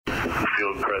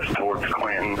field crest towards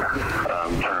Clanton. Turning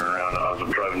around. I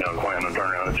was driving down Clanton and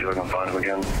turning around and see if I can find him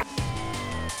again.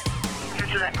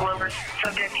 This is at Glover.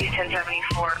 Subject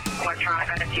U-1074, electronic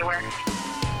identity aware.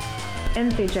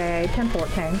 NCJA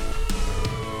 1014.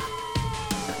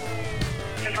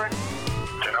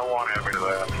 1001, have me to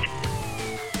that.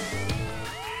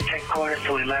 Take quarters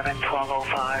to 11,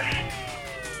 1205.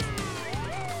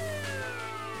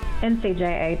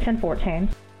 NCJA 1014.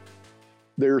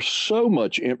 There's so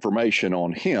much information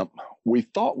on hemp, we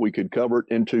thought we could cover it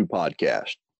in 2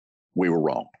 podcasts. We were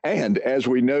wrong. And as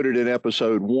we noted in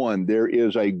episode 1, there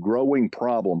is a growing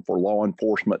problem for law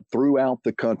enforcement throughout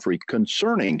the country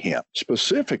concerning hemp,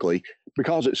 specifically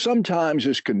because it sometimes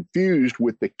is confused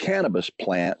with the cannabis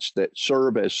plants that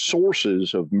serve as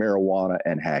sources of marijuana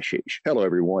and hashish. Hello,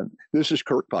 everyone. This is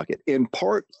Kirk Puckett. In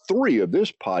part 3 of this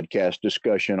podcast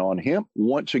discussion on hemp,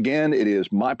 once again, it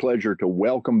is my pleasure to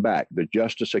welcome back the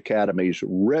Justice Academy's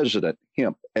resident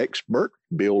hemp expert,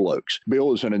 Bill Lokes.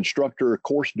 Bill is an instructor,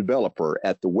 course developer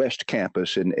at the West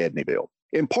Campus in Edneyville.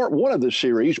 In part 1 of this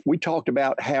series, we talked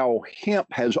about how hemp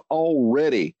has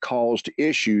already caused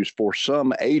issues for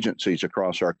some agencies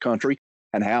across our country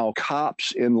and how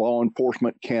cops in law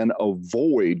enforcement can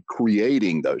avoid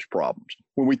creating those problems.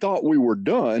 When we thought we were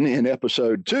done in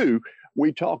episode 2,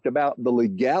 we talked about the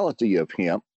legality of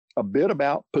hemp, a bit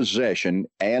about possession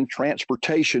and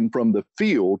transportation from the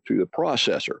field to the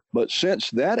processor. But since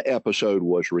that episode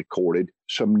was recorded,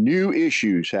 some new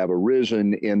issues have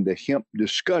arisen in the hemp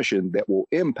discussion that will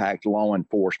impact law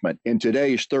enforcement. In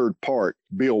today's 3rd part,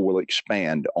 Bill will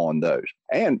expand on those.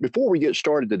 And before we get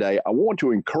started today, I want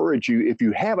to encourage you, if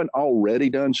you haven't already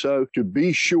done so, to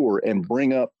be sure and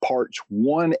bring up parts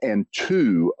 1 and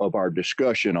 2 of our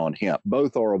discussion on hemp.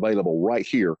 Both are available right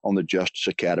here on the Justice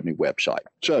Academy website.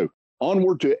 So,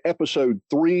 onward to episode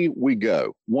 3 we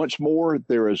go. Once more,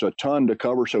 there is a ton to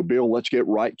cover, so Bill, let's get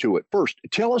right to it. First,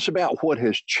 tell us about what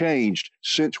has changed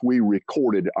since we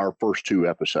recorded our first 2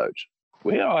 episodes.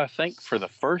 Well, I think for the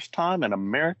first time in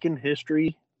American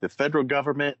history, the federal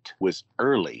government was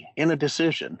early in a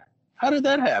decision. How did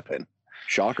that happen?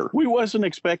 Shocker. We wasn't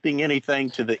expecting anything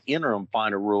to the interim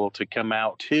final rule to come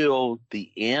out till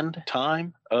the end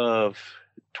time of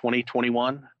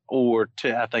 2021 or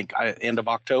to, I think, end of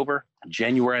October.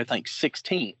 January, I think,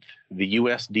 16th, the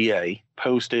USDA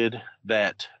posted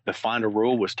that the final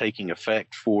rule was taking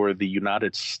effect for the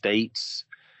United States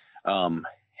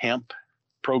hemp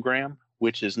program,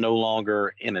 which is no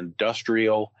longer an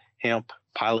industrial hemp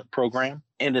pilot program.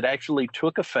 And it actually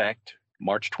took effect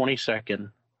March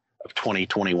 22nd of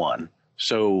 2021.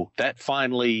 So that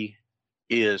finally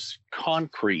is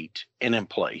concrete and in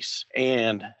place.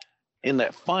 And in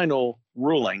that final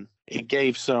ruling, it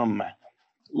gave some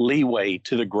leeway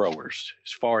to the growers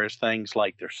as far as things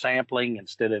like their sampling.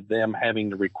 Instead of them having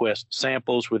to request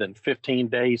samples within 15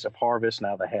 days of harvest,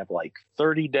 now they have like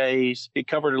 30 days. It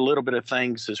covered a little bit of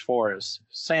things as far as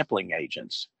sampling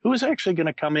agents. Who is actually going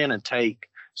to come in and take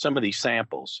some of these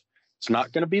samples? It's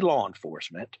not going to be law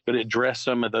enforcement, but it addressed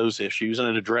some of those issues, and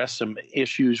it addressed some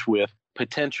issues with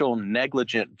potential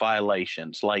negligent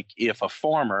violations, like if a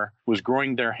farmer was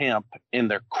growing their hemp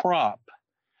and their crop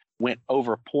went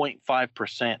over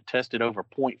 0.5%, tested over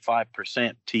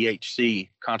 0.5% THC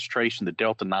concentration, the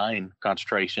Delta-9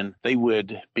 concentration, they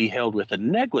would be held with a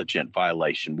negligent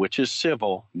violation, which is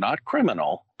civil, not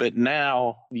criminal. But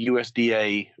now the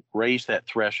USDA raised that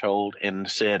threshold and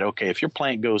said, okay, if your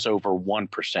plant goes over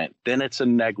 1%, then it's a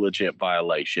negligent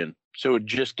violation. So it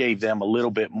just gave them a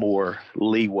little bit more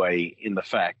leeway in the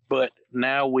fact. But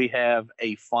now we have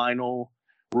a final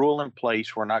rule in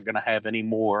place. We're not going to have any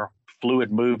more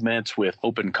fluid movements with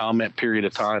open comment period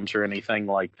of times or anything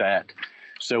like that.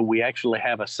 So we actually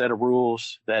have a set of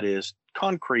rules that is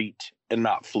concrete and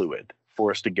not fluid for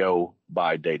us to go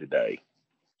by day to day.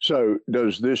 So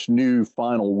does this new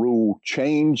final rule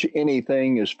change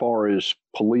anything as far as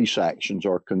police actions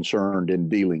are concerned in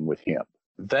dealing with hemp?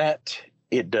 That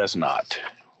it does not.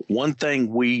 One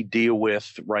thing we deal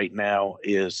with right now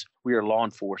is we are law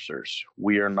enforcers.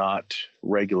 We are not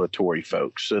regulatory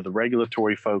folks. So the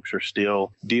regulatory folks are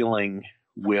still dealing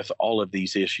with all of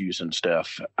these issues and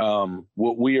stuff.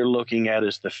 What we are looking at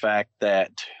is the fact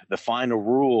that the final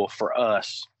rule for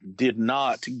us did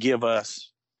not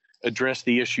address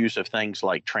the issues of things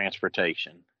like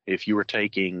transportation. If you were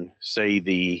taking, say,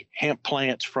 the hemp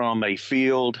plants from a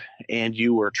field and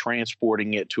you were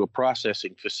transporting it to a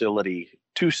processing facility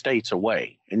 2 states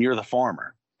away, and you're the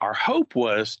farmer, our hope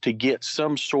was to get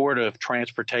some sort of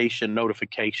transportation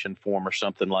notification form or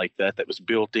something like that that was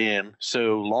built in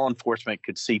so law enforcement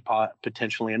could see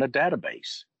potentially in a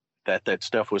database that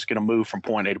stuff was going to move from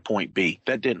point A to point B.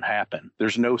 That didn't happen.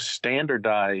 There's no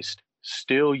standardized,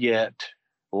 still yet,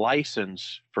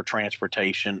 license for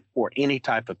transportation or any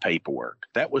type of paperwork.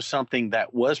 That was something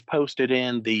that was posted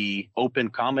in the open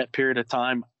comment period of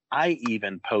time. I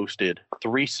even posted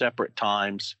 3 separate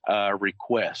times a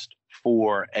request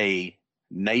for a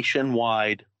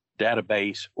nationwide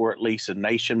database, or at least a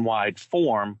nationwide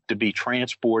form to be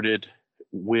transported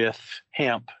with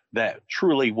hemp that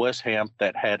truly was hemp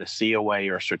that had a COA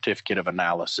or certificate of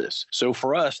analysis. So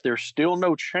for us, there's still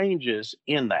no changes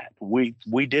in that. We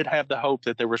did have the hope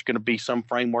that there was going to be some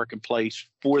framework in place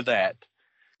for that,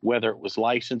 whether it was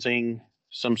licensing,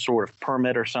 some sort of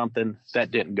permit or something.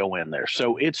 That didn't go in there.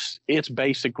 So it's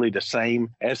basically the same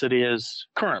as it is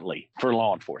currently for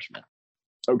law enforcement.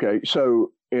 Okay,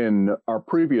 so in our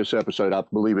previous episode, I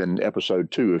believe in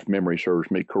episode 2, if memory serves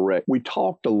me correct, we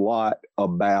talked a lot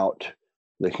about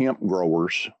the hemp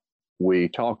growers. We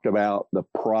talked about the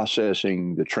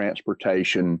processing, the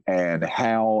transportation, and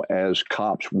how as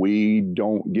cops, we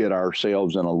don't get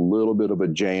ourselves in a little bit of a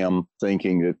jam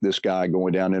thinking that this guy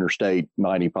going down Interstate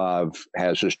 95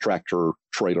 has his tractor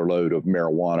trailer load of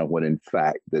marijuana when in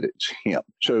fact that it's hemp.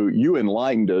 So you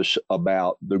enlightened us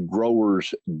about the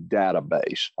growers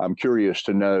database. I'm curious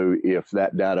to know if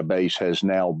that database has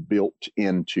now built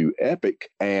into Epic,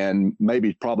 and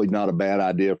maybe probably not a bad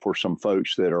idea for some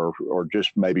folks that are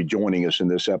just maybe joining us in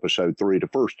this episode 3 to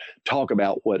first talk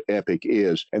about what Epic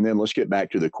is, and then let's get back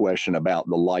to the question about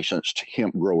the licensed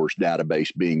hemp growers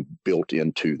database being built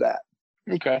into that.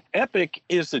 Okay. Epic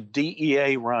is a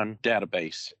DEA-run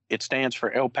database. It stands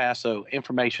for El Paso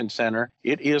Information Center.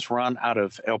 It is run out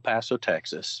of El Paso,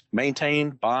 Texas,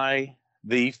 maintained by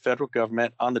the federal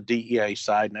government on the DEA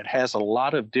side, and it has a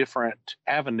lot of different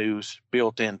avenues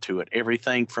built into it.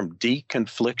 Everything from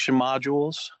deconfliction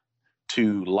modules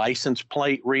to license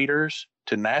plate readers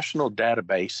to national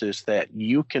databases that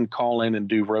you can call in and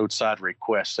do roadside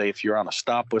requests. Say if you're on a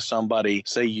stop with somebody,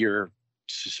 say you're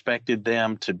suspected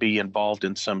them to be involved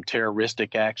in some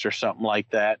terroristic acts or something like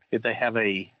that, if they have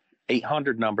a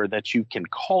 800 number that you can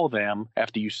call them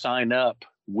after you sign up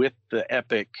with the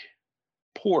Epic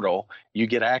portal, you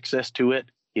get access to it.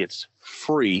 It's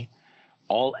free.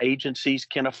 All agencies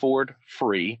can afford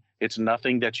free. It's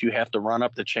nothing that you have to run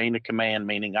up the chain of command,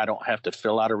 meaning I don't have to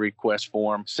fill out a request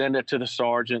form, send it to the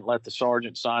sergeant, let the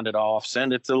sergeant sign it off,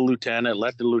 send it to the lieutenant,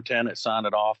 let the lieutenant sign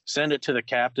it off, send it to the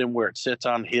captain where it sits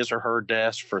on his or her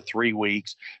desk for 3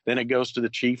 weeks. Then it goes to the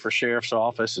chief or sheriff's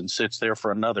office and sits there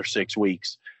for another 6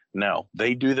 weeks. No,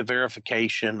 they do the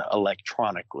verification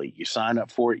electronically. You sign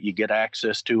up for it, you get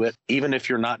access to it. Even if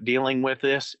you're not dealing with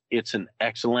this, it's an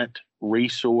excellent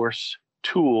resource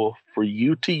tool for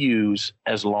you to use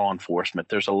as law enforcement.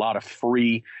 There's a lot of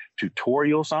free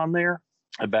tutorials on there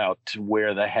about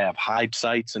where they have hide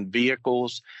sites and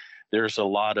vehicles. There's a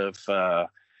lot of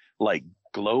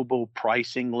global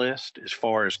pricing list as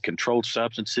far as controlled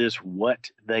substances, what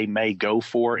they may go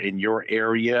for in your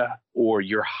area or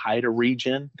your HIDTA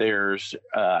region. There's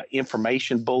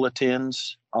information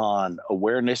bulletins on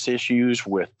awareness issues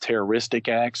with terroristic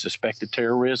acts, suspected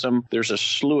terrorism. There's a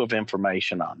slew of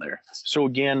information on there. So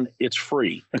again, it's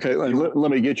free. Okay,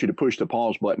 let me get you to push the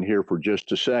pause button here for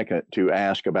just a second to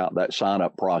ask about that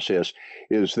sign-up process.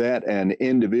 Is that an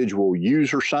individual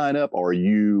user sign-up, or are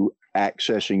you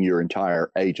accessing your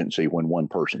entire agency when one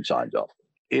person signs up?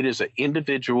 It is an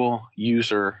individual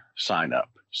user sign up.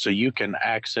 So you can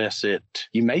access it.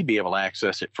 You may be able to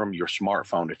access it from your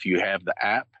smartphone if you have the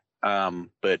app.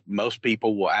 But most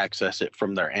people will access it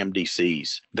from their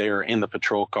MDCs. They're in the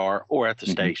patrol car or at the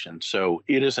station. So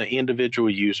it is an individual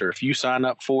user. If you sign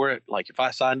up for it, like if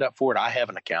I signed up for it, I have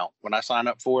an account. When I sign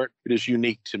up for it, it is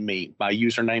unique to me. My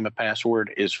username and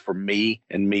password is for me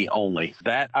and me only.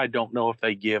 That I don't know if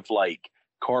they give like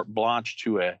carte blanche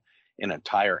to an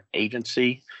entire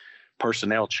agency.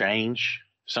 Personnel change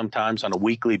sometimes on a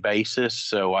weekly basis.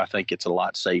 So I think it's a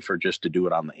lot safer just to do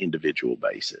it on the individual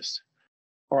basis.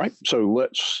 All right. So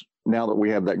let's, now that we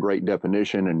have that great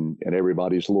definition and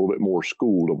everybody's a little bit more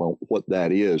schooled about what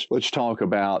that is, let's talk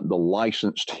about the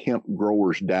licensed hemp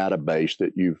growers database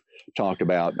that you've talked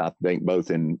about, I think, both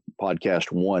in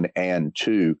podcast 1 and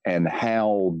 2, and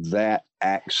how that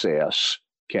access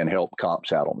can help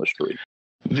cops out on the street.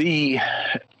 The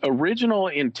original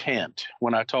intent,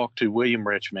 when I talked to William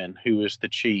Richmond, who is the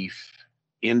chief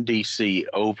in D.C.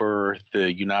 over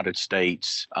the United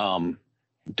States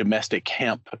domestic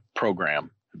hemp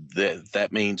program, that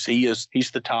means he's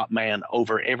the top man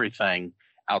over everything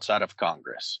outside of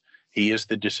Congress. He is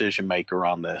the decision maker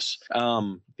on this.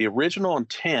 The original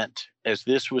intent, as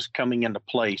this was coming into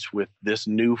place with this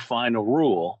new final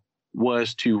rule,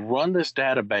 was to run this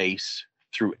database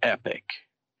through Epic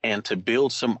and to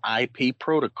build some IP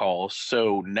protocols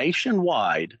so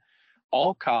nationwide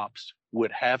all cops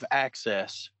would have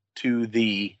access to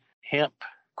the hemp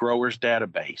growers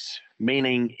database.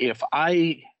 Meaning if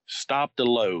I stop the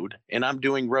load and I'm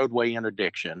doing roadway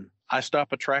interdiction, I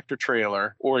stop a tractor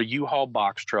trailer or a U-Haul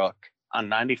box truck on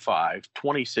 95,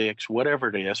 26, whatever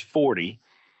it is, 40,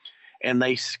 and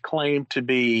they claim to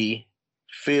be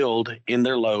filled in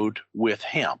their load with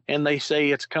hemp. And they say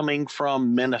it's coming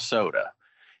from Minnesota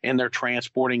and they're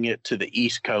transporting it to the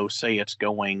East Coast, say it's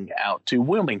going out to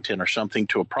Wilmington or something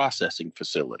to a processing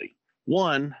facility.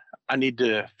 One, I need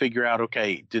to figure out,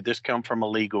 okay, did this come from a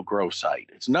legal grow site?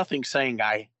 It's nothing saying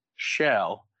I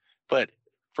shall, but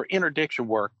for interdiction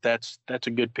work, that's a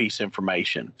good piece of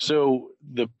information. So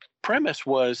the premise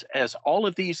was, as all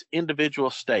of these individual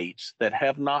states that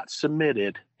have not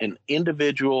submitted an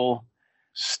individual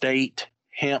state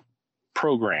hemp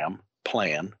program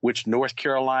plan, which North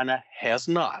Carolina has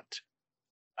not.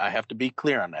 I have to be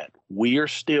clear on that. We are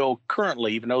still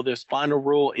currently, even though this final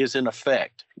rule is in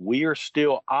effect, we are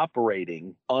still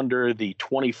operating under the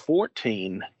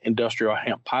 2014 Industrial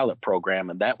Hemp Pilot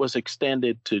Program, and that was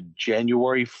extended to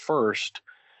January 1st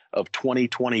of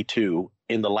 2022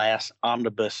 in the last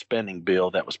omnibus spending bill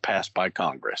that was passed by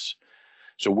Congress.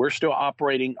 So we're still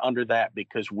operating under that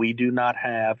because we do not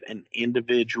have an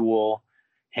individual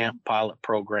hemp pilot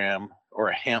program or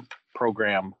a hemp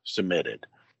program submitted.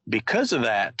 Because of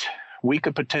that, we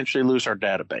could potentially lose our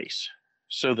database.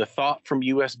 So the thought from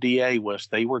USDA was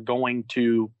they were going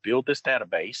to build this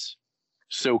database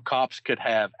so cops could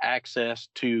have access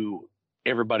to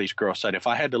everybody's grow site. If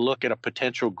I had to look at a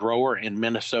potential grower in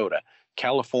Minnesota,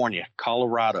 California,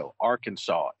 Colorado,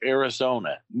 Arkansas,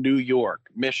 Arizona, New York,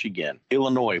 Michigan,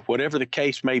 Illinois, whatever the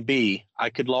case may be,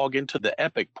 I could log into the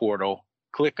Epic portal,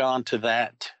 click onto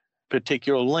that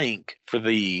particular link for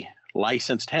the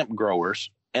licensed hemp growers,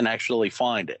 and actually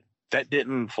find it. That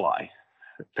didn't fly.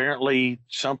 Apparently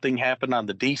something happened on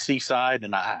the DC side,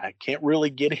 and I can't really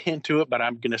get into it, but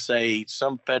I'm going to say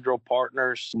some federal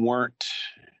partners weren't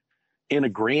in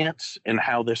agreement in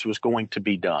how this was going to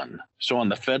be done. So on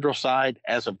the federal side,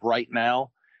 as of right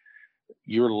now,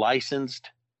 your licensed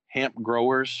hemp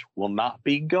growers will not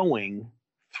be going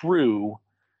through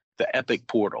the Epic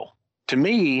portal. To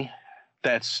me,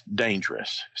 that's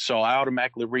dangerous. So I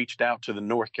automatically reached out to the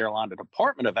North Carolina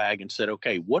Department of Ag and said,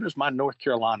 okay, what is my North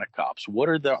Carolina cops?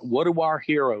 What do our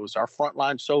heroes, our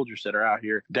frontline soldiers that are out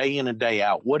here day in and day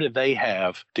out, what do they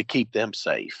have to keep them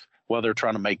safe while they're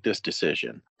trying to make this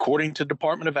decision? According to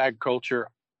Department of Agriculture,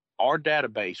 our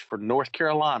database for North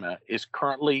Carolina is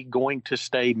currently going to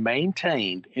stay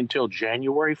maintained until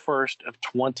January 1st of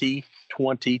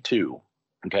 2022.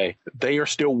 Okay, they are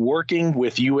still working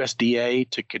with USDA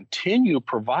to continue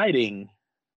providing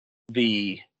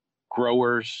the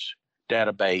growers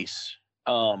database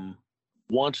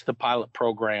once the pilot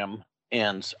program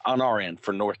ends on our end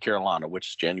for North Carolina, which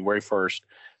is January 1st,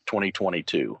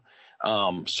 2022.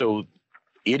 So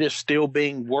it is still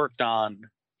being worked on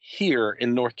here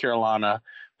in North Carolina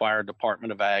by our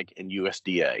Department of Ag and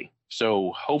USDA.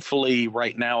 So hopefully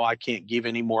right now I can't give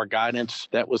any more guidance.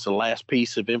 That was the last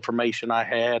piece of information I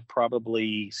had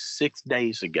probably 6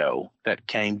 days ago that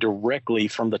came directly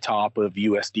from the top of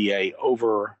USDA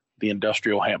over the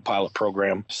Industrial Hemp Pilot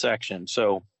Program section.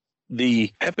 So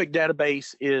the Epic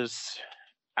database is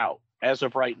out as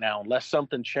of right now, unless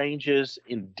something changes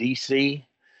in DC.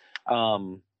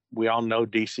 We all know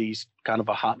DC's kind of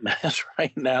a hot mess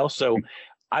right now. So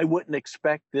I wouldn't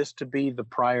expect this to be the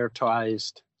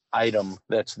prioritized item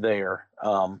that's there.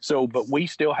 But we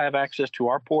still have access to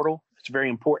our portal. It's very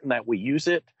important that we use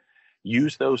it,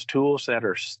 use those tools that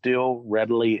are still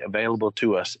readily available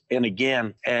to us. And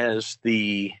again, as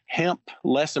the hemp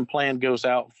lesson plan goes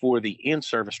out for the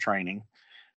in-service training,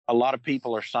 a lot of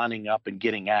people are signing up and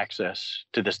getting access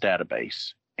to this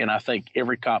database. And I think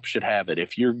every cop should have it.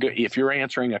 If you're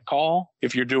answering a call,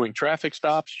 if you're doing traffic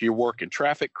stops, you're working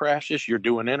traffic crashes, you're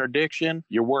doing interdiction,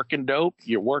 you're working dope,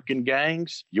 you're working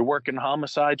gangs, you're working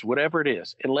homicides, whatever it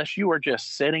is, unless you are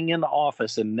just sitting in the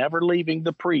office and never leaving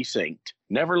the precinct,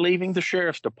 never leaving the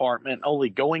sheriff's department, only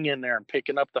going in there and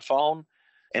picking up the phone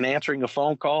and answering a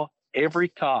phone call, every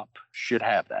cop should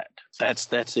have that.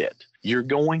 That's it. You're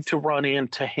going to run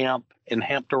into hemp and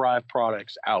hemp-derived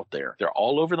products out there. They're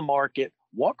all over the market.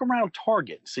 Walk around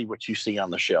Target and see what you see on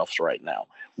the shelves right now.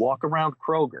 Walk around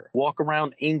Kroger. Walk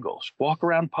around Ingles. Walk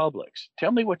around Publix.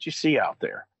 Tell me what you see out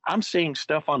there. I'm seeing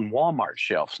stuff on Walmart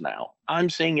shelves now. I'm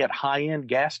seeing at high-end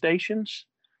gas stations,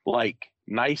 like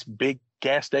nice big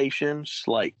gas stations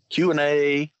like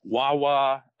Q&A,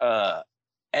 Wawa,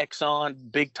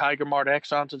 Exxon, big Tiger Mart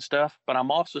Exxons and stuff, but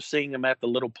I'm also seeing them at the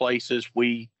little places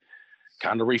we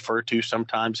kind of refer to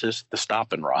sometimes as the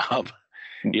stop and rob.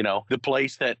 You know, the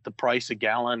place that the price a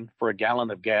gallon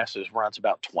of gas runs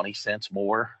about 20 cents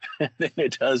more than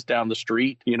it does down the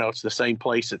street. You know, it's the same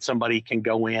place that somebody can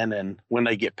go in, and when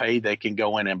they get paid, they can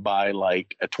go in and buy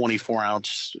like a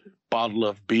 24-ounce bottle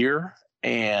of beer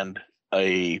and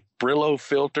a Brillo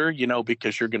filter, you know,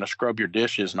 because you're going to scrub your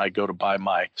dishes. And I go to buy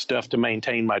my stuff to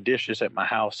maintain my dishes at my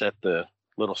house at the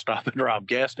little stop and rob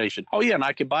gas station. Oh yeah, and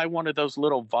I could buy one of those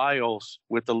little vials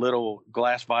with the little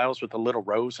glass vials with a little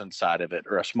rose inside of it,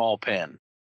 or a small pen.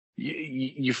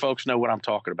 You folks know what I'm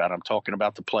talking about. I'm talking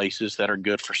about the places that are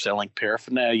good for selling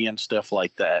paraphernalia and stuff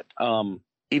like that.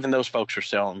 Even those folks are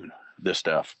selling this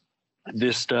stuff.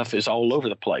 This stuff is all over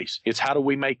the place. It's how do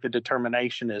we make the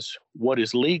determination as what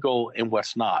is legal and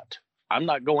what's not. I'm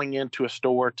not going into a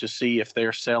store to see if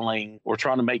they're selling or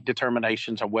trying to make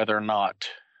determinations on whether or not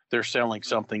they're selling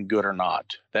something good or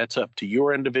not. That's up to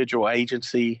your individual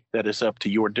agency. That is up to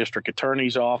your district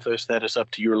attorney's office. That is up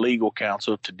to your legal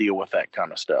counsel to deal with that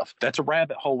kind of stuff. That's a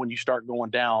rabbit hole when you start going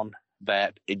down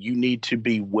that, and you need to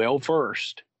be well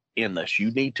versed in this.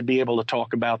 You need to be able to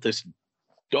talk about this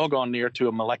doggone near to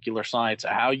a molecular science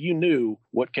of how you knew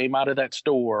what came out of that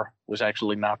store was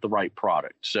actually not the right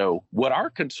product. So what our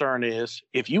concern is,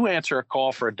 if you answer a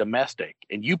call for a domestic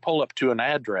and you pull up to an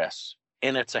address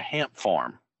and it's a hemp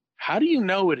farm, how do you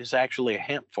know it is actually a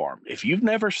hemp farm? If you've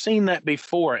never seen that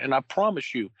before, and I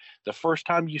promise you, the first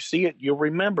time you see it, you'll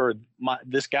remember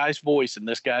this guy's voice and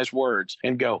this guy's words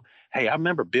and go, hey, I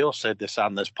remember Bill said this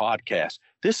on this podcast.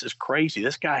 This is crazy.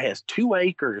 This guy has 2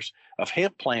 acres of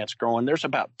hemp plants growing. There's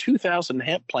about 2,000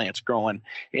 hemp plants growing,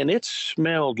 and it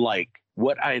smelled like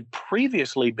what I had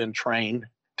previously been trained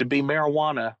to be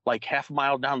marijuana, like half a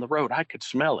mile down the road. I could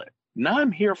smell it. Now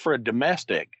I'm here for a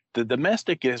domestic. The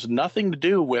domestic has nothing to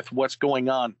do with what's going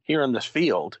on here in this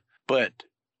field, but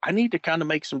I need to kind of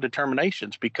make some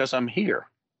determinations because I'm here.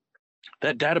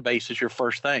 That database is your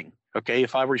first thing. Okay,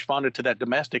 if I responded to that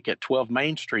domestic at 12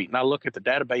 Main Street and I look at the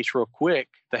database real quick,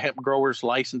 the hemp growers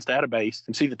license database,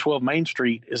 and see the 12 Main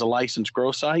Street is a licensed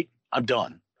grow site, I'm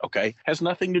done. Okay, has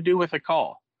nothing to do with a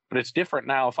call. But it's different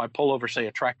now if I pull over, say,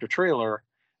 a tractor trailer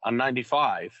on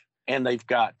 95 and they've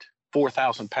got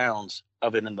 4,000 pounds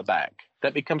of it in the back.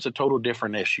 That becomes a total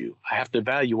different issue. I have to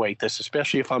evaluate this,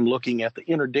 especially if I'm looking at the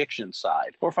interdiction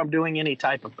side, or if I'm doing any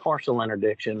type of parcel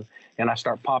interdiction and I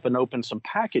start popping open some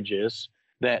packages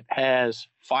that has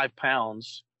 5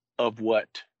 pounds of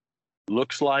what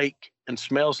looks like and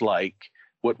smells like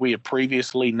what we had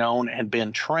previously known and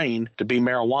been trained to be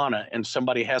marijuana, and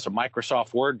somebody has a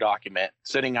Microsoft Word document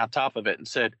sitting on top of it and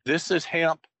said, this is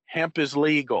hemp, hemp is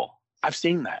legal. I've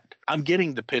seen that. I'm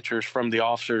getting the pictures from the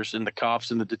officers and the cops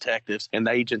and the detectives and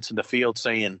the agents in the field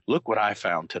saying, look what I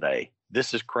found today.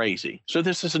 This is crazy. So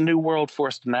this is a new world for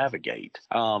us to navigate.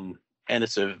 And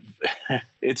it's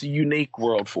a unique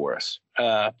world for us.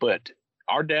 But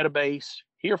our database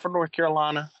here for North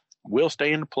Carolina will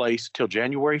stay in place till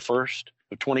January 1st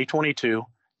of 2022.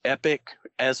 Epic,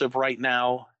 as of right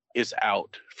now, is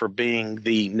out for being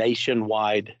the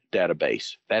nationwide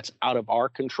database. That's out of our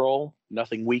control.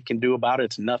 Nothing we can do about it.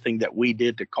 It's nothing that we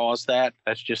did to cause that.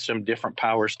 That's just some different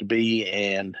powers to be.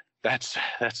 And that's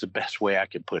the best way I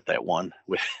could put that one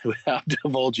without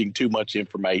divulging too much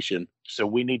information. So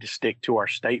we need to stick to our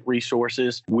state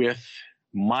resources. With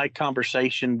my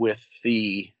conversation with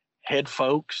the head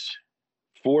folks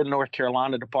for North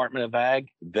Carolina Department of Ag,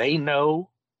 they know.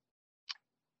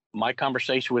 My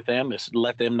conversation with them is to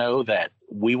let them know that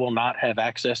we will not have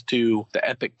access to the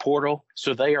Epic portal,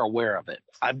 so they are aware of it.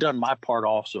 I've done my part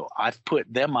also. I've put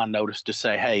them on notice to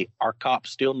say, hey, our cops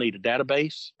still need a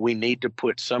database. We need to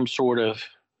put some sort of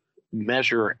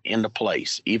measure into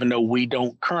place, even though we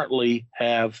don't currently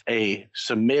have a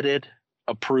submitted,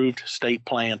 approved state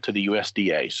plan to the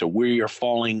USDA. So we are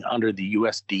falling under the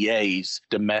USDA's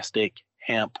domestic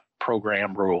hemp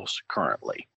program rules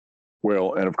currently.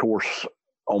 Well, and of course,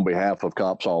 on behalf of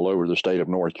cops all over the state of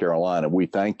North Carolina, we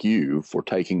thank you for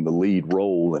taking the lead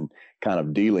role and kind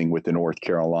of dealing with the North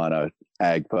Carolina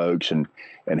ag folks and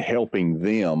helping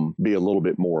them be a little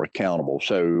bit more accountable.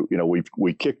 So, you know,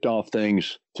 we kicked off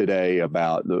things today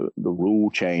about the rule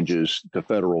changes to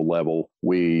federal level.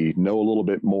 We know a little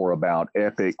bit more about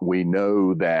Epic. We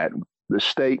know that the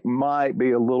state might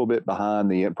be a little bit behind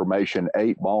the information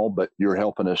 8 ball, but you're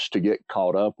helping us to get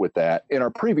caught up with that. In our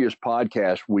previous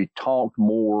podcast, we talked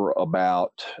more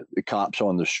about the cops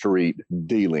on the street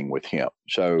dealing with hemp.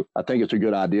 So I think it's a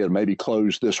good idea to maybe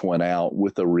close this one out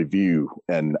with a review.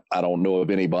 And I don't know of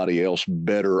anybody else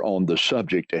better on the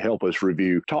subject to help us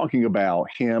review, talking about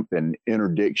hemp and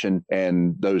interdiction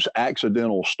and those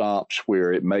accidental stops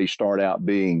where it may start out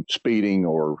being speeding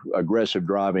or aggressive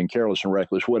driving, careless and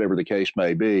reckless, whatever the case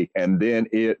may be. And then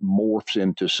it morphs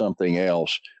into something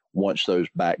else once those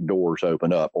back doors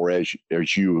open up, or as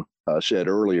you said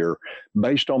earlier,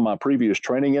 based on my previous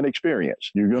training and experience,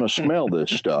 you're going to smell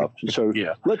this stuff. So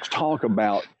let's talk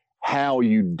about how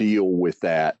you deal with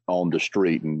that on the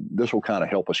street, and this will kind of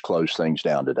help us close things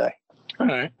down today. All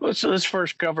right. Let's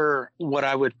first cover what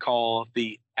I would call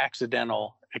the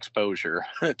accidental exposure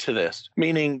to this,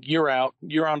 meaning you're out,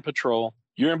 you're on patrol,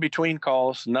 you're in between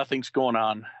calls, nothing's going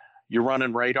on, you're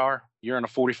running radar, you're in a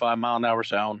 45-mile-an-hour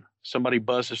zone. Somebody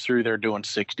buzzes through there doing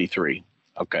 63.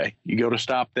 Okay. You go to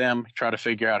stop them, try to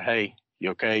figure out, hey,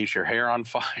 you okay? Is your hair on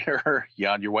fire? You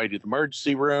on your way to the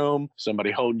emergency room?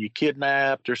 Somebody holding you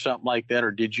kidnapped or something like that?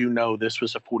 Or did you know this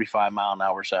was a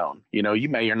 45-mile-an-hour zone? You know, you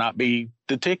may or not be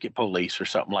the ticket police or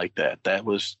something like that.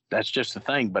 That's just the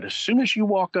thing. But as soon as you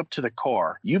walk up to the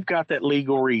car, you've got that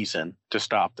legal reason to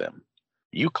stop them.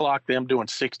 You clock them doing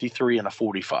 63 and a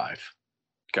 45.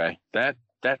 Okay. That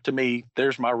to me,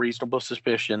 there's my reasonable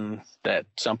suspicion that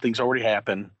something's already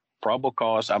happened. Probable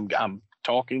cause. I'm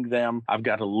talking to them. I've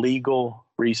got a legal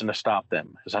reason to stop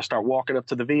them. As I start walking up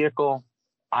to the vehicle,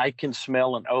 I can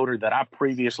smell an odor that I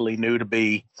previously knew to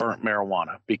be burnt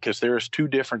marijuana, because there's two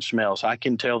different smells. I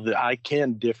can tell that I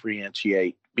can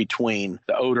differentiate between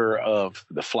the odor of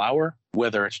the flower,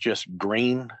 whether it's just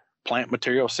green plant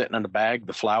material sitting in the bag,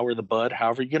 the flower, the bud,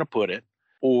 however you're going to put it,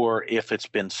 or if it's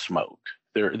been smoked.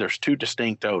 There's two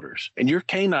distinct odors, and your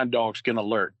canine dog's going to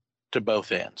alert to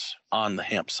both ends on the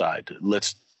hemp side.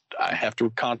 I have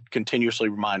to continuously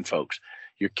remind folks,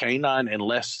 your canine,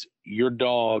 unless your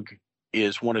dog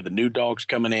is one of the new dogs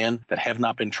coming in that have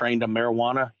not been trained on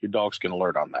marijuana, your dog's going to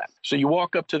alert on that. So you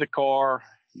walk up to the car,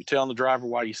 you tell the driver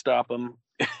why you stop them.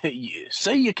 You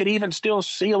say you could even still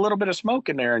see a little bit of smoke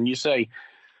in there, and you say,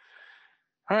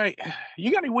 all right,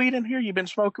 you got any weed in here? You've been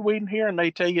smoking weed in here? And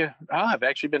they tell you, I've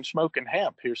actually been smoking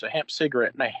hemp. Here's a hemp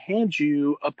cigarette. And they hand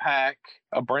you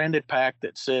a branded pack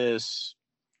that says,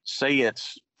 say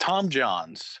it's Tom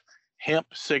John's hemp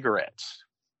cigarettes.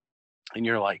 And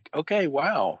you're like, okay,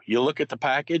 wow. You look at the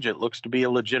package. It looks to be a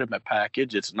legitimate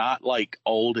package. It's not like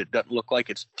old. It doesn't look like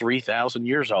it's 3,000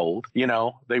 years old. You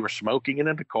know, they were smoking it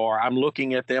in the car. I'm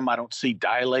looking at them. I don't see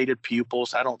dilated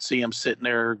pupils. I don't see them sitting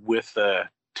there with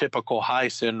typical high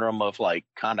syndrome of like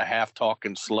kind of half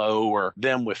talking slow, or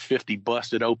them with 50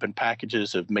 busted open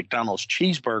packages of McDonald's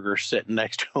cheeseburgers sitting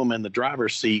next to them in the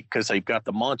driver's seat because they've got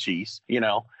the munchies. You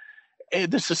know,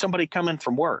 this is somebody coming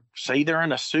from work. Say they're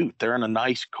in a suit, they're in a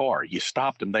nice car. You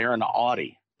stopped them, they're in an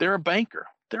Audi. They're a banker,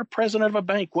 they're president of a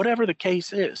bank, whatever the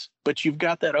case is. But you've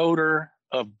got that odor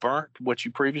of burnt, what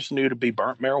you previously knew to be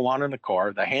burnt marijuana in the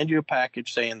car. They hand you a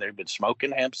package saying they've been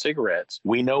smoking hemp cigarettes.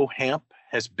 We know hemp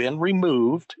has been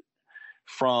removed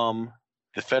from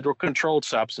the Federal Controlled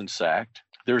Substance Act.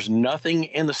 There's nothing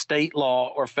in the state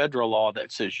law or federal law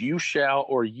that says you shall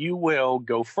or you will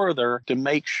go further to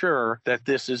make sure that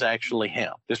this is actually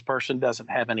hemp. This person doesn't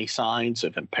have any signs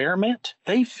of impairment.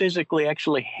 They physically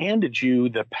actually handed you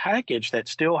the package that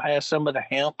still has some of the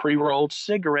hemp pre-rolled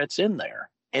cigarettes in there.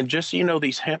 And just so you know,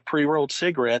 these hemp pre-rolled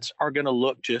cigarettes are going to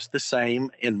look just the same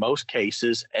in most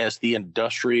cases as the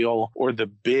industrial or the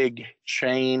big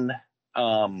chain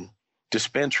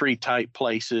dispensary type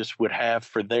places would have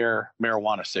for their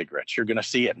marijuana cigarettes. You're going to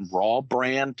see it in raw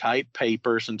brand type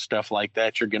papers and stuff like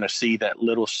that. You're going to see that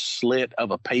little slit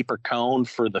of a paper cone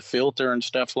for the filter and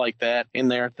stuff like that in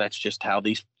there. That's just how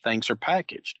these things are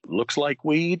packaged. Looks like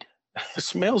weed.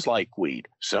 Smells like weed.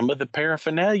 Some of the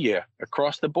paraphernalia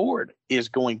across the board is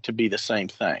going to be the same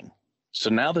thing. So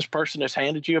now this person has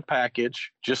handed you a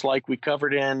package, just like we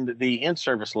covered in the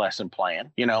in-service lesson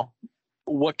plan. You know,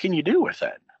 what can you do with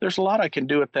that? There's a lot I can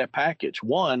do with that package.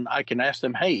 One, I can ask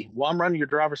them, hey, while I'm running your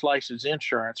driver's license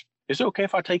insurance, is it okay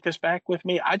if I take this back with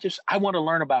me? I want to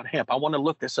learn about hemp. I want to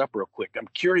look this up real quick. I'm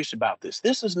curious about this.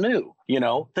 This is new. You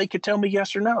know, they could tell me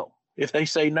yes or no. If they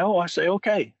say no, I say,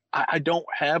 okay. I don't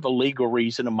have a legal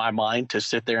reason in my mind to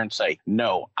sit there and say,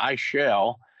 no, I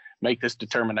shall make this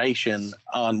determination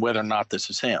on whether or not this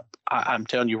is hemp. I'm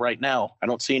telling you right now, I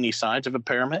don't see any signs of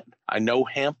impairment. I know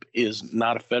hemp is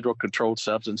not a Federal Controlled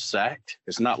Substances Act.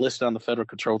 It's not listed on the Federal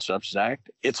Controlled Substances Act.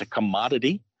 It's a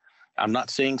commodity. I'm not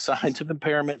seeing signs of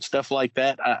impairment, stuff like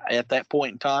that. At that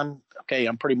point in time, okay,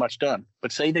 I'm pretty much done.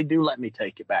 But say they do let me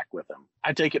take it back with them.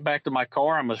 I take it back to my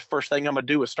car. The first thing I'm going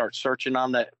to do is start searching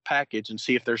on that package and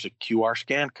see if there's a QR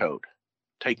scan code.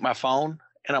 Take my phone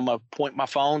and I'm going to point my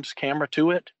phone's camera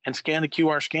to it and scan the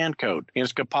QR scan code. And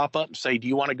it's going to pop up and say, do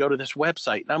you want to go to this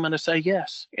website? And I'm going to say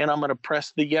yes. And I'm going to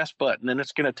press the yes button, and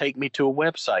it's going to take me to a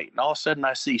website. And all of a sudden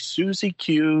I see Susie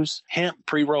Q's hemp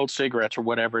pre-rolled cigarettes or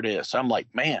whatever it is. I'm like,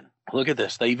 man, look at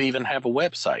this. They've even have a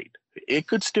website. It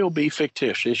could still be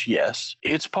fictitious. Yes,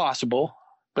 it's possible,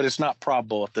 but it's not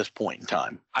probable at this point in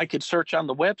time. I could search on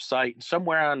the website, and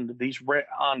somewhere on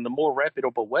on the more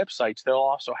reputable websites, they'll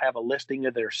also have a listing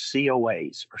of their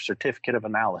COAs, or certificate of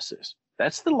analysis.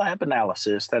 That's the lab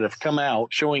analysis that have come out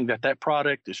showing that that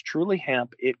product is truly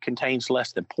hemp. It contains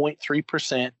less than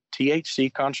 0.3%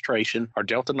 THC concentration or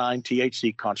Delta-9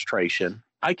 THC concentration.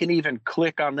 I can even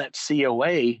click on that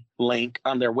COA link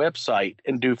on their website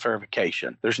and do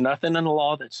verification. There's nothing in the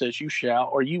law that says you shall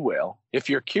or you will. If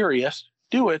you're curious,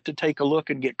 do it to take a look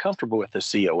and get comfortable with the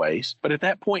COAs. But at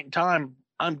that point in time,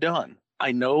 I'm done.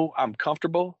 I know I'm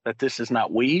comfortable that this is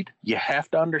not weed. You have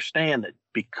to understand that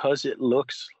because it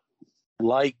looks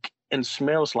like and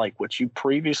smells like what you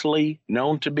previously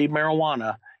known to be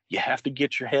marijuana, you have to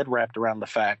get your head wrapped around the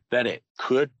fact that it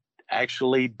could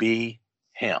actually be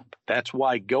hemp. That's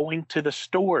why going to the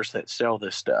stores that sell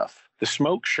this stuff, the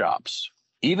smoke shops,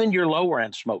 even your lower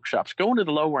end smoke shops, go into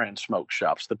the lower end smoke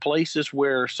shops, the places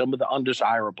where some of the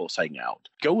undesirables hang out.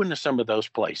 Go into some of those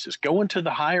places. Go into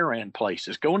the higher end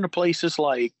places. Go into places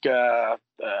like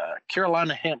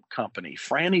Carolina Hemp Company,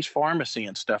 Franny's Pharmacy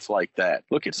and stuff like that.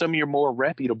 Look at some of your more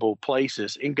reputable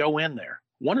places and go in there.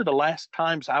 One of the last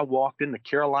times I walked in the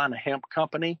Carolina Hemp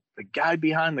Company, the guy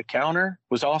behind the counter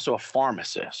was also a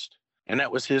pharmacist, and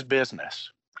that was his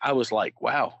business. I was like,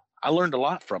 wow. I learned a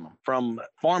lot from him, from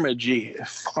pharmacology,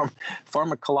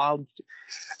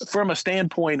 from a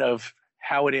standpoint of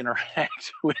how it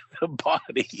interacts with the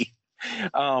body.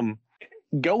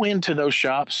 Go into those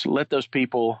shops, let those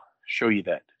people show you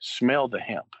that. Smell the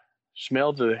hemp,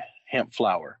 smell the hemp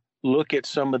flower. Look at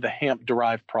some of the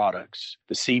hemp-derived products,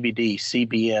 the CBD,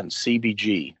 CBN,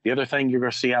 CBG. The other thing you're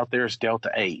going to see out there is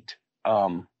Delta-8.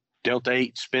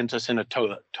 Delta-8 spins us in a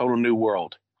total new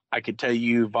world. I could tell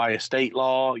you via state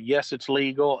law, yes, it's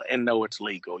legal, and no, it's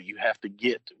legal. You have to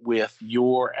get with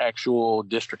your actual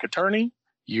district attorney.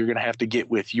 You're going to have to get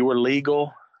with your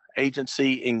legal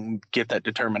agency and get that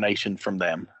determination from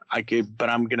them. But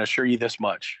I'm going to assure you this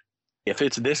much. If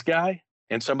it's this guy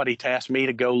and somebody tasks me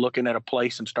to go looking at a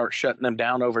place and start shutting them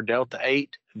down over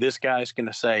Delta-8, this guy's going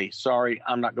to say, sorry,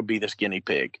 I'm not going to be this guinea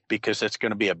pig, because it's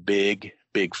going to be a big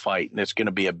fight, and it's going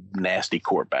to be a nasty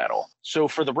court battle. So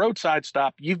for the roadside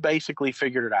stop, you've basically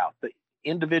figured it out. The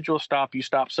individual stop, you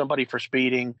stop somebody for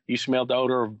speeding, you smell the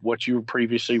odor of what you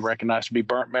previously recognized to be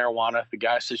burnt marijuana. The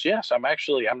guy says, yes, I'm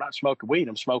not smoking weed,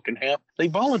 I'm smoking hemp. They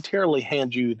voluntarily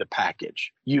hand you the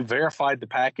package. You verified the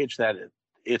package that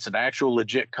it's an actual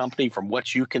legit company from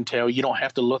what you can tell. You don't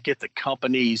have to look at the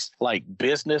company's like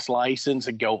business license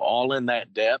and go all in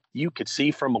that depth. You could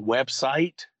see from a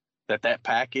website that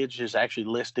package is actually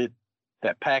listed.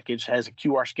 That package has a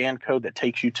QR scan code that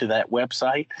takes you to that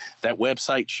website. That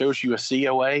website shows you a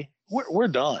COA. We're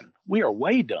done. We are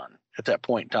way done at that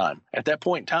point in time. At that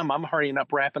point in time, I'm hurrying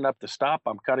up, wrapping up the stop.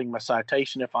 I'm cutting my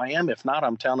citation if I am. If not,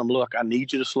 I'm telling them, look, I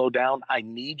need you to slow down. I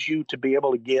need you to be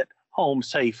able to get home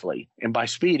safely. And by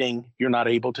speeding, you're not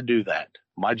able to do that.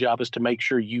 My job is to make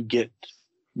sure you get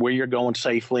where you're going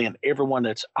safely, and everyone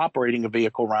that's operating a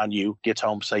vehicle around you gets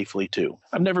home safely too.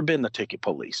 I've never been the ticket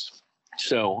police.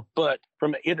 But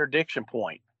from an interdiction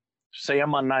point, say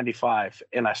I'm on 95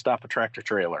 and I stop a tractor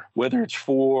trailer, whether it's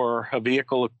for a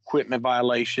vehicle equipment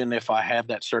violation, if I have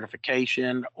that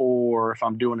certification, or if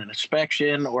I'm doing an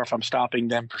inspection, or if I'm stopping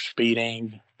them for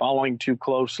speeding, following too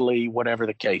closely, whatever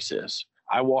the case is.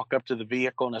 I walk up to the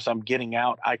vehicle, and as I'm getting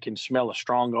out, I can smell a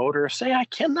strong odor. Say I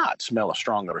cannot smell a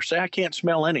strong odor. Say I can't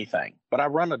smell anything, but I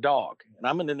run a dog, and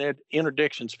I'm an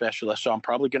interdiction specialist, so I'm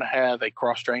probably going to have a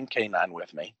cross-trained canine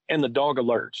with me. And the dog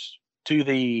alerts to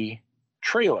the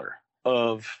trailer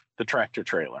of the tractor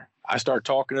trailer. I start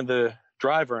talking to the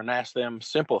driver and ask them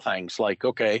simple things like,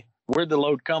 okay, where'd the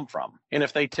load come from? And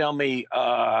if they tell me,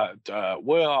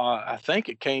 I think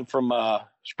it came from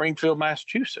Springfield,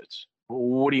 Massachusetts.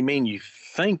 What do you mean you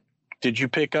think? Did you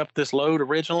pick up this load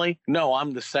originally? No,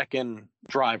 I'm the second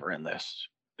driver in this.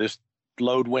 This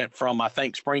load went from, I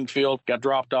think, Springfield, got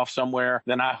dropped off somewhere.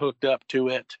 Then I hooked up to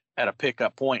it at a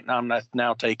pickup point, and I'm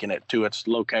now taking it to its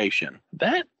location.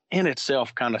 That in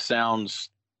itself kind of sounds,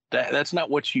 that's not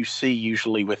what you see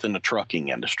usually within the trucking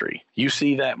industry. You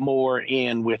see that more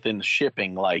within the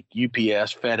shipping, like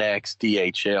UPS, FedEx,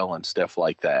 DHL, and stuff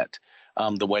like that.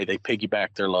 The way they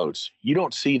piggyback their loads. You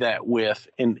don't see that with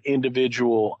an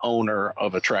individual owner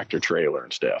of a tractor trailer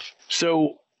and stuff.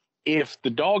 So if the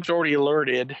dog's already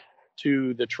alerted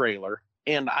to the trailer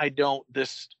and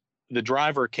the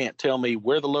driver can't tell me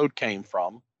where the load came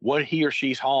from, what he or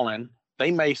she's hauling. They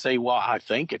may say, well, I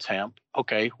think it's hemp.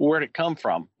 Okay, where'd it come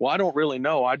from? Well, I don't really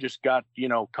know. I just got,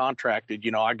 contracted.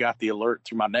 I got the alert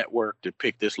through my network to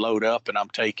pick this load up, and I'm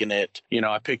taking it.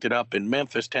 I picked it up in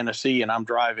Memphis, Tennessee, and I'm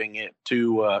driving it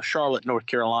to Charlotte, North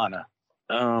Carolina.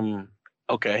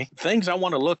 Okay, things I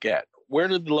want to look at. Where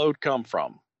did the load come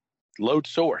from? Load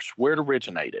source, where it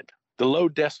originated. The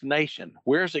load destination,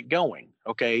 where's it going?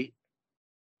 Okay.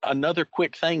 Another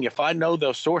quick thing, if I know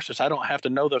those sources, I don't have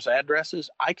to know those addresses.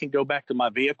 I can go back to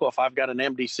my vehicle if I've got an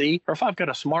MDC or if I've got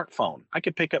a smartphone. I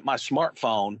could pick up my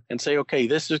smartphone and say, okay,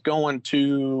 this is going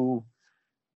to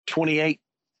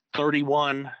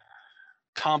 2831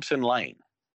 Thompson Lane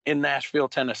in Nashville,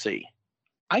 Tennessee.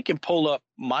 I can pull up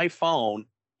my phone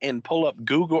and pull up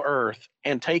Google Earth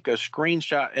and take a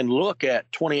screenshot and look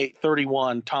at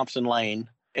 2831 Thompson Lane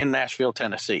in Nashville,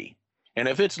 Tennessee. And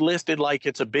if it's listed like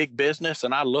it's a big business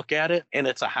and I look at it and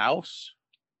it's a house,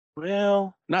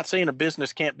 well, not saying a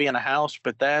business can't be in a house,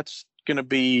 but that's going to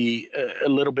be a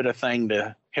little bit of thing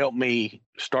to help me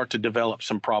start to develop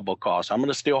some probable cause. I'm going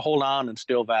to still hold on and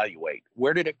still evaluate.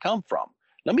 Where did it come from?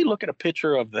 Let me look at a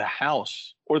picture of the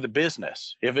house or the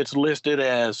business. If it's listed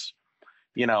as,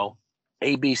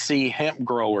 ABC hemp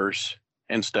growers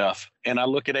and stuff, and I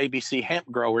look at ABC hemp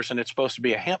growers and it's supposed to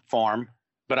be a hemp farm,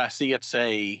 but I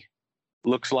see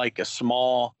looks like a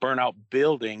small burnout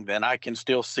building, then I can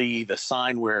still see the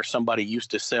sign where somebody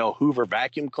used to sell Hoover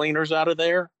vacuum cleaners out of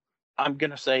there. I'm going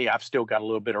to say I've still got a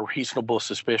little bit of reasonable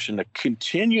suspicion to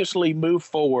continuously move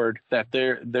forward that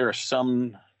there is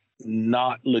some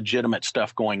not legitimate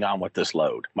stuff going on with this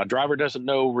load. My driver doesn't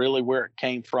know really where it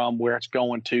came from, where it's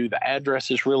going to. The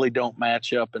addresses really don't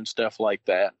match up and stuff like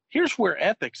that. Here's where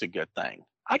Epic's a good thing.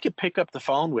 I could pick up the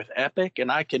phone with Epic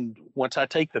and once I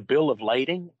take the bill of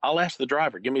lading, I'll ask the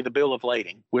driver, give me the bill of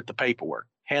lading with the paperwork.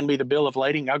 Hand me the bill of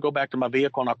lading. I'll go back to my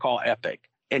vehicle and I'll call Epic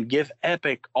and give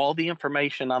Epic all the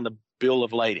information on the bill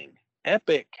of lading.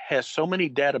 Epic has so many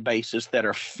databases that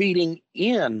are feeding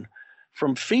in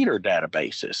from feeder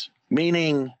databases,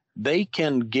 meaning they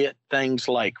can get things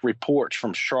like reports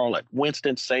from Charlotte,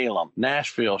 Winston-Salem,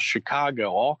 Nashville,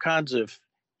 Chicago, all kinds of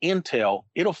intel.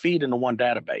 It'll feed into one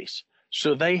database.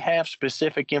 So they have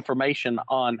specific information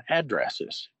on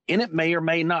addresses, and it may or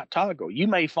may not toggle. You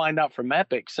may find out from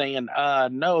Epic saying,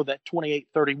 no, that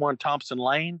 2831 Thompson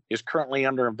Lane is currently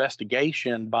under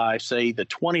investigation by, say, the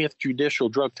 20th Judicial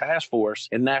Drug Task Force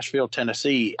in Nashville,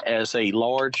 Tennessee, as a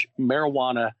large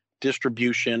marijuana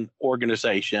distribution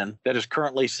organization that is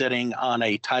currently sitting on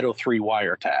a Title III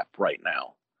wiretap right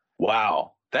now.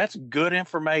 Wow, that's good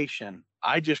information.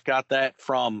 I just got that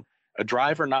from a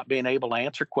driver not being able to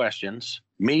answer questions,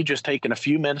 me just taking a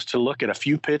few minutes to look at a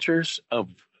few pictures of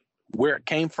where it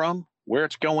came from, where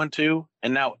it's going to,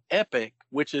 and now Epic,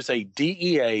 which is a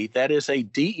DEA, that is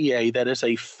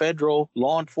a federal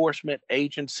law enforcement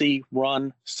agency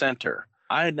run center.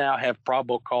 I now have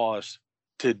probable cause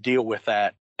to deal with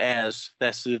that as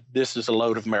this is a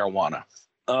load of marijuana.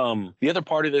 The other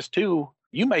part of this too,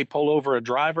 you may pull over a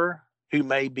driver who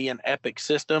may be an Epic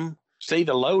system, say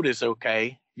the load is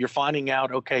okay. You're finding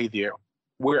out, okay,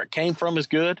 where it came from is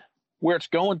good, where it's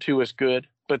going to is good,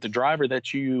 but the driver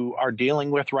that you are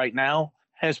dealing with right now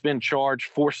has been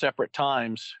charged 4 separate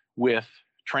times with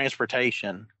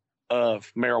transportation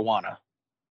of marijuana,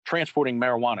 transporting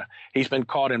marijuana. He's been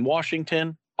caught in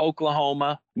Washington,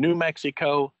 Oklahoma, New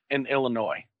Mexico, and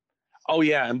Illinois. Oh,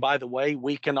 yeah, and by the way,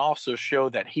 we can also show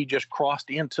that he just crossed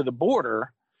into the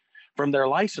border from their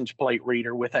license plate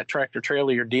reader with that tractor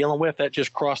trailer you're dealing with. That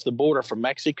just crossed the border from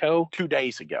Mexico 2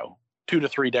 to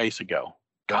 3 days ago.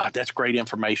 God, that's great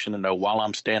information to know while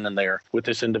I'm standing there with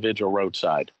this individual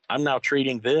roadside. I'm now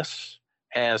treating this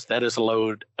as that is a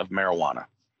load of marijuana.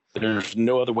 There's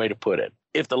no other way to put it.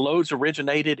 If the loads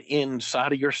originated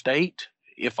inside of your state,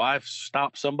 if I've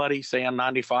stopped somebody, say on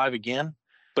 95 again,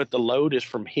 but the load is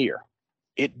from here,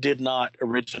 it did not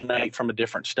originate from a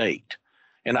different state,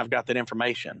 and I've got that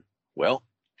information. Well,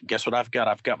 guess what I've got?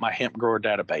 I've got my hemp grower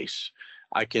database.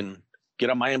 I can get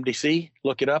on my MDC,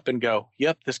 look it up and go,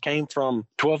 yep, this came from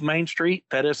 12 Main Street.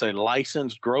 That is a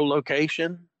licensed grow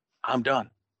location. I'm done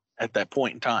at that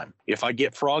point in time. If I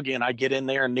get froggy and I get in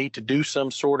there and need to do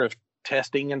some sort of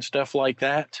testing and stuff like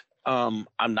that, I'm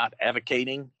not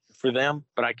advocating for them,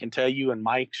 but I can tell you in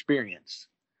my experience,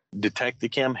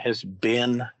 Detectichem has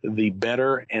been the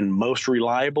better and most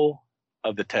reliable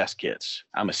of the test kits.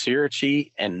 I'm a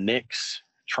Sirachi and Nix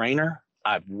trainer.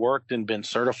 I've worked and been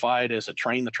certified as a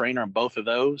train the trainer on both of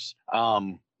those.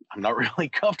 I'm not really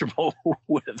comfortable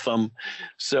with them.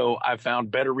 So I found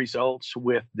better results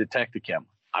with Detectichem.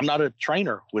 I'm not a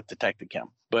trainer with Detective Chem,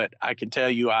 but I can tell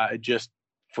you,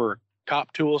 for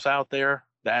cop tools out there,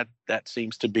 that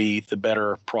seems to be the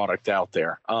better product out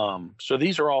there. So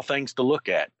these are all things to look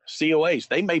at. COAs,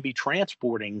 they may be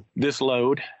transporting this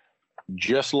load,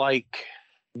 just like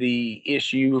the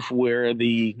issue where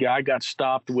the guy got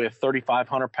stopped with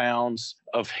 3,500 pounds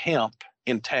of hemp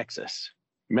in Texas.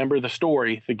 Remember the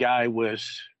story? The guy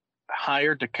was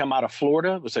hired to come out of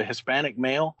Florida. It was a Hispanic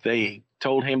male. They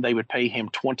told him they would pay him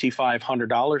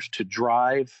 $2,500 to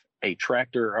drive a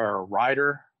tractor or a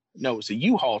rider. No, it was a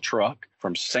U-Haul truck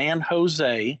from San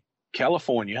Jose,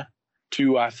 California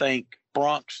to, I think,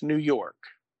 Bronx, New York.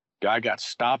 Guy got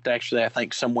stopped, actually, I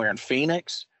think somewhere in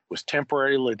Phoenix, was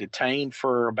temporarily detained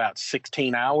for about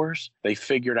 16 hours. They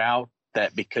figured out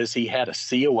that because he had a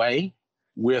COA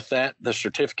with the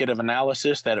certificate of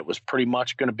analysis, that it was pretty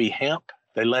much going to be hemp.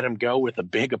 They let him go with a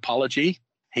big apology.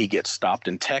 He gets stopped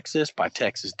in Texas by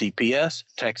Texas DPS.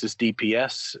 Texas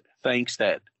DPS thinks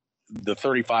that the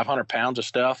 3,500 pounds of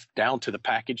stuff down to the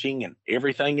packaging and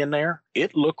everything in there,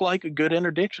 it looked like a good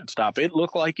interdiction stop. It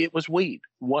looked like it was weed,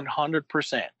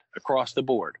 100% across the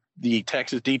board. The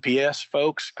Texas DPS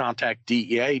folks contact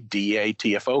DEA. DEA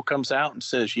TFO comes out and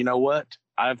says, you know what?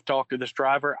 I've talked to this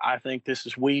driver. I think this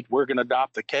is weed. We're going to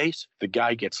adopt the case. The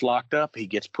guy gets locked up. He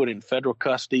gets put in federal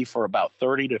custody for about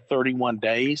 30 to 31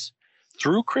 days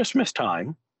through Christmas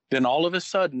time. Then all of a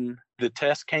sudden, the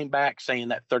test came back saying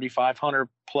that 3,500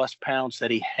 plus pounds that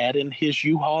he had in his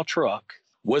U-Haul truck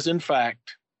was in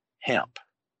fact hemp.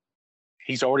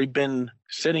 He's already been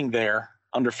sitting there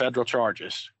under federal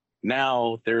charges.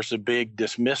 Now there's a big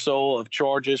dismissal of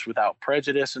charges without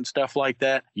prejudice and stuff like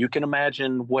that. You can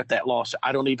imagine what that lawsuit,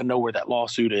 I don't even know where that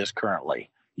lawsuit is currently.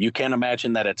 You can't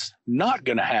imagine that it's not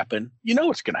going to happen. You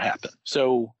know it's going to happen.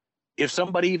 So if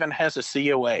somebody even has a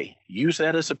COA, use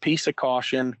that as a piece of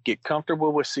caution. Get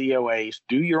comfortable with COAs.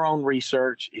 Do your own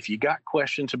research. If you got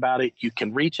questions about it, you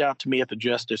can reach out to me at the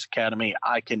Justice Academy.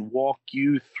 I can walk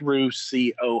you through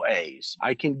COAs.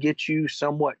 I can get you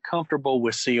somewhat comfortable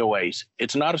with COAs.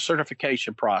 It's not a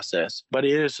certification process, but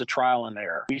it is a trial and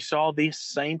error. We saw this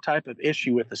same type of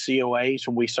issue with the COAs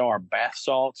when we saw our bath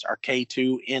salts, our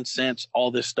K2, incense, all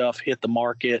this stuff hit the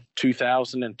market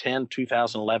 2010,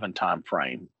 2011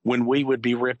 timeframe, when we would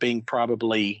be ripping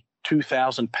probably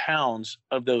 2,000 pounds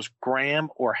of those gram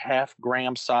or half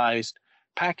gram sized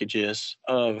packages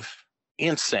of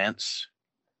incense,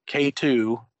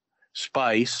 K2,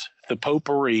 spice, the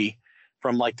potpourri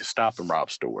from like the Stop and Rob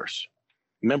stores.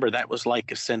 Remember, that was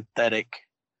like a synthetic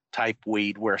type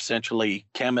weed where essentially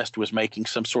chemist was making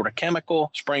some sort of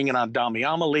chemical, spraying it on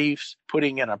Damiama leaves,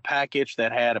 putting in a package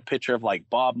that had a picture of like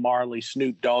Bob Marley,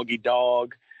 Snoop Doggy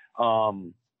Dogg,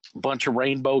 bunch of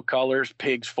rainbow colors,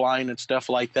 pigs flying and stuff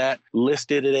like that,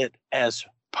 listed it as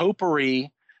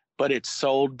potpourri, but it's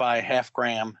sold by half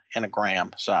gram and a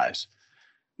gram size.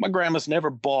 My grandma's never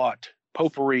bought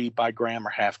potpourri by gram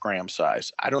or half gram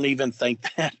size. I don't even think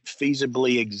that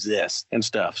feasibly exists and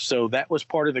stuff. So that was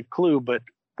part of the clue. But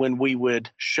when we would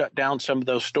shut down some of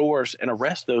those stores and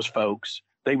arrest those folks,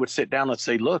 they would sit down and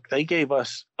say, look, they gave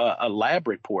us a lab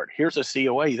report. Here's a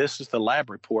COA. This is the lab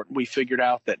report. We figured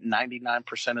out that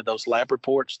 99% of those lab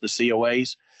reports, the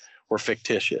COAs, were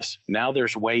fictitious. Now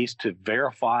there's ways to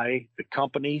verify the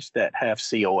companies that have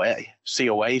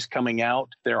COAs coming out.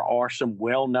 There are some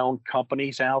well-known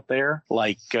companies out there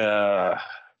like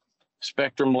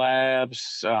Spectrum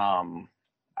Labs.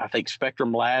 I think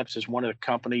Spectrum Labs is one of the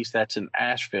companies that's in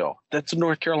Asheville. That's a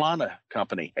North Carolina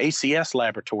company. ACS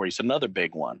Laboratories, another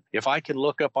big one. If I can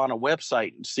look up on a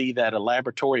website and see that a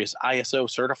laboratory is ISO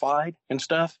certified and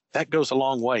stuff, that goes a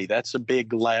long way. That's a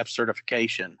big lab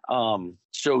certification.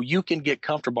 So you can get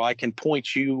comfortable. I can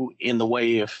point you in the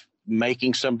way of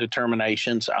making some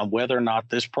determinations on whether or not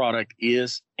this product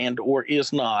is and or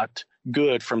is not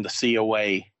good from the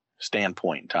COA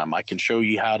standpoint in time. I can show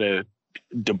you how to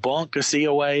debunk a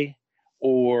COA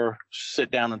or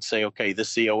sit down and say, okay,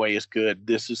 this COA is good.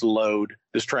 This is a load.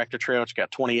 This tractor trailer, it's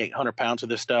got 2,800 pounds of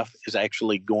this stuff, is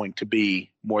actually going to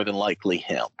be more than likely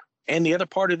hemp. And the other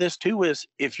part of this too is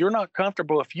if you're not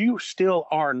comfortable, if you still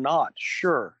are not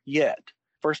sure yet,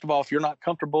 first of all, if you're not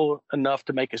comfortable enough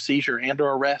to make a seizure and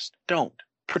or arrest, don't.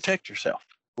 Protect yourself.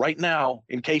 Right now,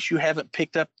 in case you haven't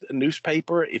picked up a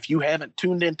newspaper, if you haven't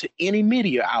tuned into any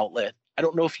media outlet, I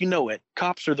don't know if you know it,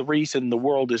 cops are the reason the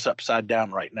world is upside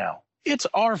down right now. It's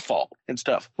our fault and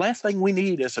stuff. Last thing we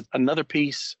need is another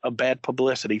piece of bad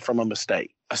publicity from a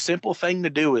mistake. A simple thing to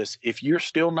do is if you're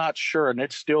still not sure and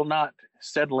it's still not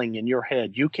settling in your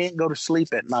head. You can't go to sleep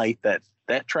at night that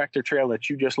tractor trailer that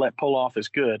you just let pull off is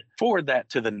good. Forward that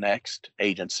to the next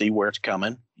agency where it's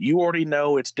coming. You already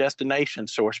know its destination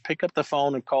source. Pick up the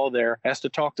phone and call there. Ask to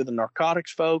talk to the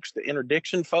narcotics folks, the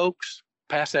interdiction folks.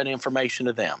 Pass that information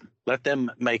to them. Let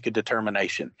them make a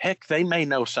determination. Heck, they may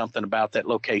know something about that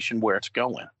location where it's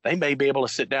going. They may be able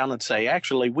to sit down and say,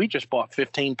 actually, we just bought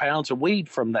 15 pounds of weed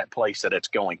from that place that it's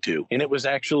going to. And it was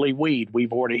actually weed.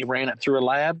 We've already ran it through a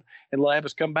lab, and the lab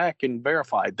has come back and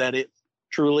verified that it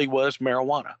truly was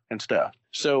marijuana and stuff.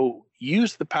 So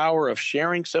use the power of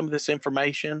sharing some of this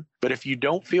information. But if you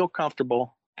don't feel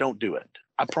comfortable, don't do it.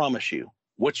 I promise you.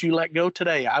 What you let go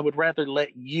today, I would rather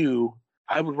you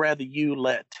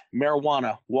let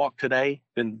marijuana walk today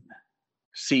than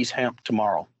seize hemp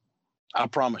tomorrow. I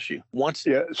promise you.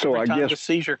 Every time the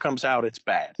seizure comes out, it's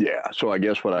bad. Yeah. So I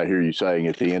guess what I hear you saying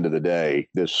at the end of the day,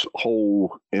 this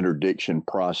whole interdiction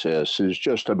process is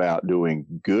just about doing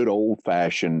good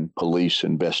old-fashioned police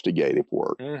investigative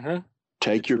work. Mm-hmm.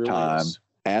 Take your time,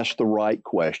 ask the right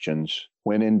questions.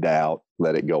 When in doubt,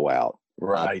 let it go out.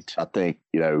 Right. I think,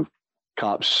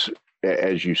 cops,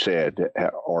 as you said,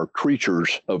 are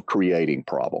creatures of creating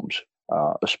problems,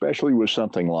 especially with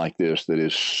something like this that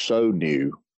is so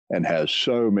new and has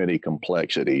so many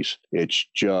complexities. It's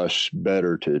just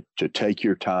better to take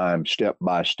your time step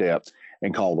by step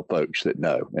and call the folks that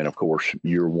know. And of course,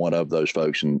 you're one of those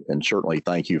folks. And certainly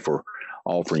thank you for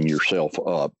offering yourself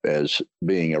up as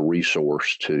being a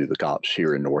resource to the cops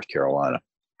here in North Carolina.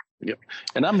 Yep.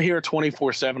 And I'm here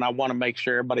 24/7. I want to make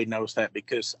sure everybody knows that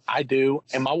because I do.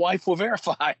 And my wife will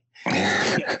verify.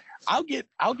 I'll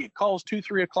get calls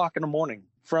 2-3 o'clock in the morning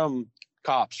from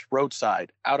cops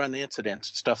roadside out on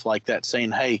incidents, stuff like that,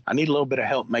 saying, hey, I need a little bit of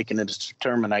help making the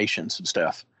determinations and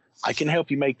stuff. I can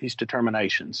help you make these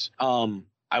determinations.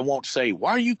 I won't say, why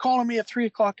are you calling me at 3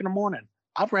 o'clock in the morning?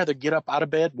 I'd rather get up out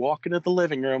of bed, walk into the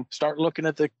living room, start looking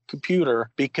at the computer,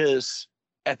 because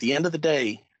at the end of the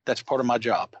day, that's part of my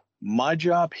job. My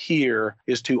job here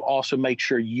is to also make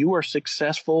sure you are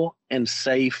successful and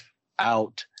safe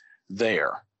out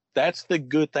there. That's the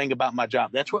good thing about my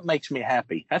job. That's what makes me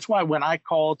happy. That's why when I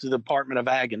call to the Department of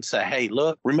Ag and say, hey,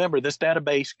 look, remember this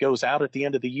database goes out at the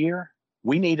end of the year.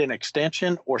 We need an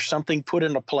extension or something put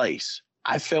into place.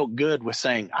 I felt good with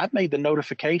saying I've made the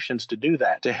notifications to do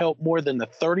that, to help more than the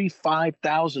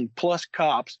 35,000 plus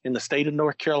cops in the state of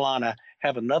North Carolina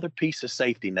have another piece of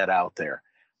safety net out there.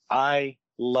 I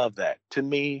love that. To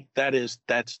me, that's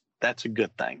a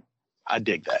good thing. I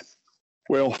dig that.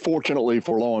 Well, fortunately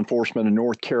for law enforcement in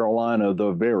North Carolina,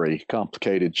 the very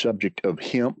complicated subject of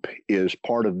hemp is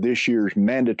part of this year's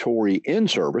mandatory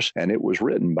in-service, and it was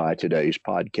written by today's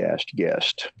podcast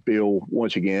guest. Bill,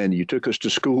 once again, you took us to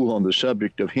school on the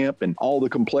subject of hemp and all the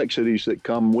complexities that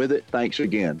come with it. Thanks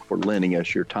again for lending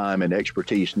us your time and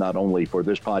expertise, not only for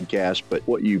this podcast, but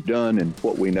what you've done and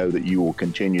what we know that you will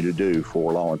continue to do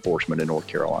for law enforcement in North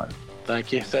Carolina.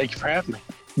 Thank you. Thank you for having me.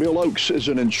 Bill Oakes is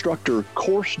an instructor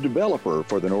course developer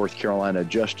for the North Carolina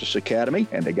Justice Academy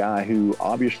and a guy who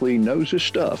obviously knows his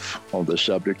stuff on the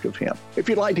subject of hemp. If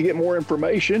you'd like to get more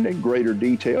information in greater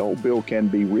detail, Bill can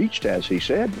be reached, as he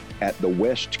said, at the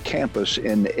West Campus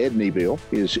in Edneyville.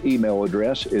 His email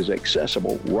address is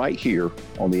accessible right here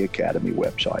on the Academy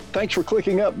website. Thanks for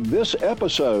clicking up this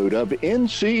episode of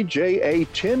NCJA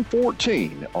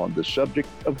 1014 on the subject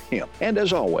of hemp. And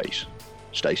as always,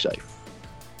 stay safe.